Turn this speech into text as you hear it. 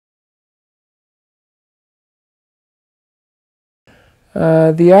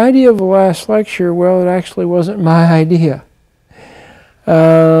The idea of the last lecture, well, it actually wasn't my idea.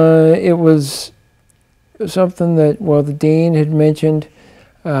 It was something that, well, the dean had mentioned.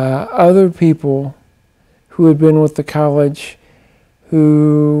 Other people who had been with the college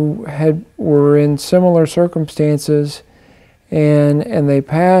who were in similar circumstances, and they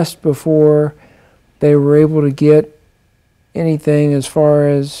passed before they were able to get anything as far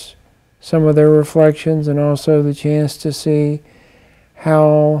as some of their reflections, and also the chance to see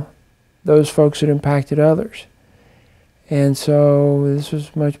how those folks had impacted others. And so this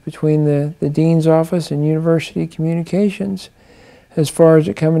was much between the dean's office and university communications as far as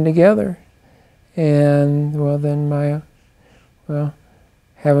it coming together. And well, then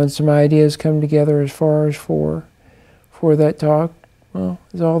having some ideas come together as far as for that talk, well,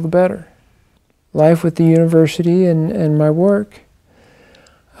 is all the better. Life with the university and my work.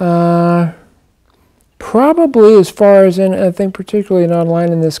 Probably as far as, and I think particularly in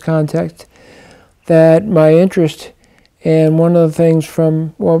online in this context, that my interest and one of the things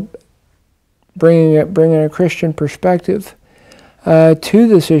from, well, bringing a Christian perspective to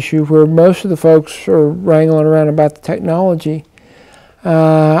this issue, where most of the folks are wrangling around about the technology,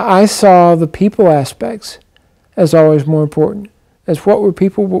 I saw the people aspects as always more important. As what were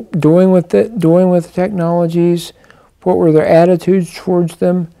people doing with the technologies, what were their attitudes towards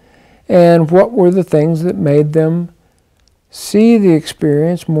them, and what were the things that made them see the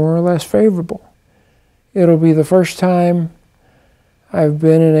experience more or less favorable. It'll be the first time I've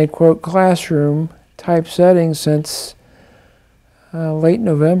been in a, quote, classroom type setting since late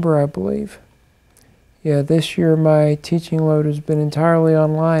November, I believe. Yeah, this year my teaching load has been entirely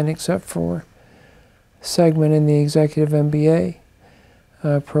online except for a segment in the Executive MBA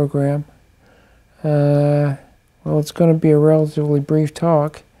program. Well, it's going to be a relatively brief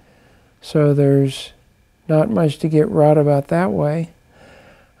talk, so there's not much to get wrought about that way.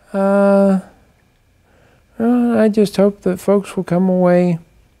 I just hope that folks will come away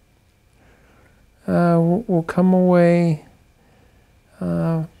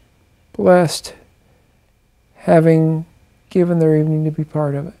blessed, having given their evening to be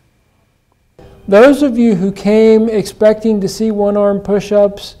part of it. Those of you who came expecting to see one-arm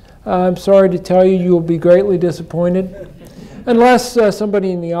push-ups, I'm sorry to tell you, you will be greatly disappointed, unless somebody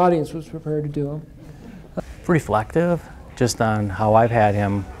in the audience was prepared to do them. Reflective, just on how I've had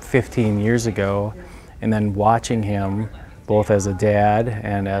him 15 years ago, and then watching him both as a dad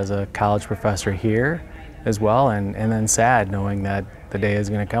and as a college professor here as well, and then sad knowing that the day is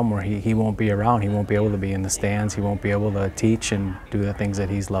going to come where he won't be around, he won't be able to be in the stands, he won't be able to teach and do the things that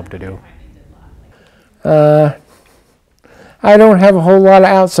he's loved to do. I don't have a whole lot of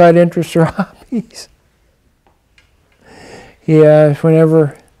outside interests or hobbies. Yeah,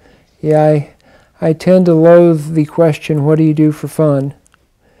 I tend to loathe the question, what do you do for fun?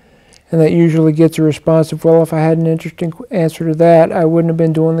 And that usually gets a response of, well, if I had an interesting answer to that, I wouldn't have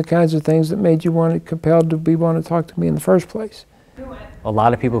been doing the kinds of things that made you compelled to want to talk to me in the first place. A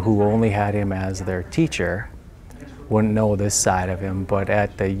lot of people who only had him as their teacher wouldn't know this side of him, but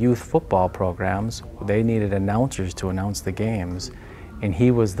at the youth football programs, they needed announcers to announce the games, and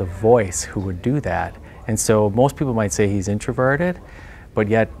he was the voice who would do that. And so most people might say he's introverted, but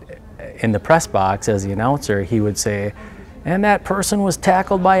yet in the press box as the announcer, he would say, and that person was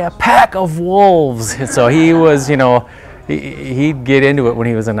tackled by a pack of wolves. And so he was, you know, he'd get into it when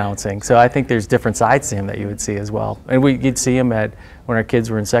he was announcing. So I think there's different sides to him that you would see as well. And you'd see him when our kids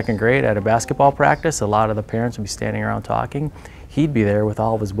were in second grade at a basketball practice, a lot of the parents would be standing around talking. He'd be there with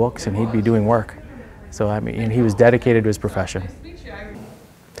all of his books and he'd be doing work. So I mean, he was dedicated to his profession.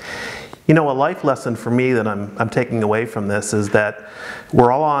 You know, a life lesson for me that I'm taking away from this is that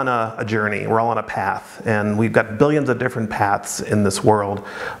we're all on a journey, we're all on a path, and we've got billions of different paths in this world,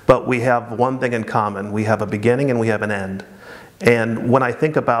 but we have one thing in common. We have a beginning and we have an end. And when I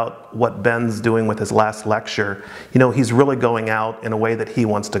think about what Ben's doing with his last lecture, you know, he's really going out in a way that he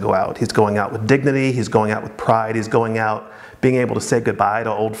wants to go out. He's going out with dignity, he's going out with pride, he's going out being able to say goodbye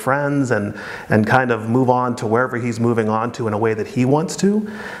to old friends and kind of move on to wherever he's moving on to in a way that he wants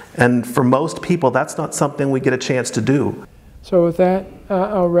to. And for most people, that's not something we get a chance to do. So with that,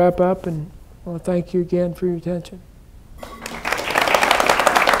 I'll wrap up, and well, thank you again for your attention.